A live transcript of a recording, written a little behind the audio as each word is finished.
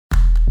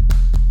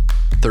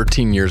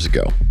13 years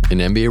ago, an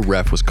NBA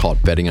ref was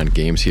caught betting on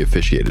games he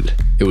officiated.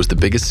 It was the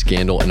biggest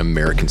scandal in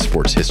American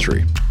sports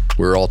history.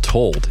 We were all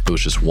told it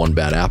was just one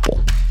bad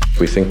apple.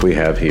 We think we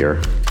have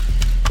here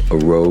a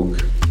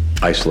rogue,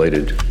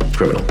 isolated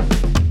criminal.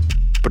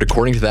 But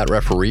according to that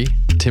referee,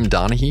 Tim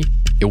Donaghy,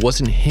 it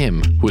wasn't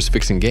him who was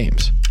fixing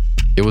games.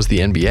 It was the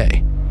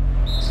NBA.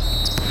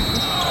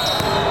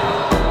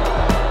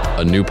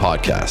 A new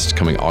podcast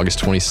coming August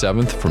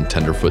 27th from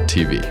Tenderfoot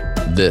TV.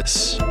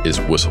 This is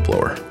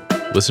Whistleblower.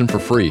 Listen for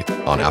free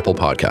on Apple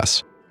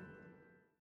Podcasts.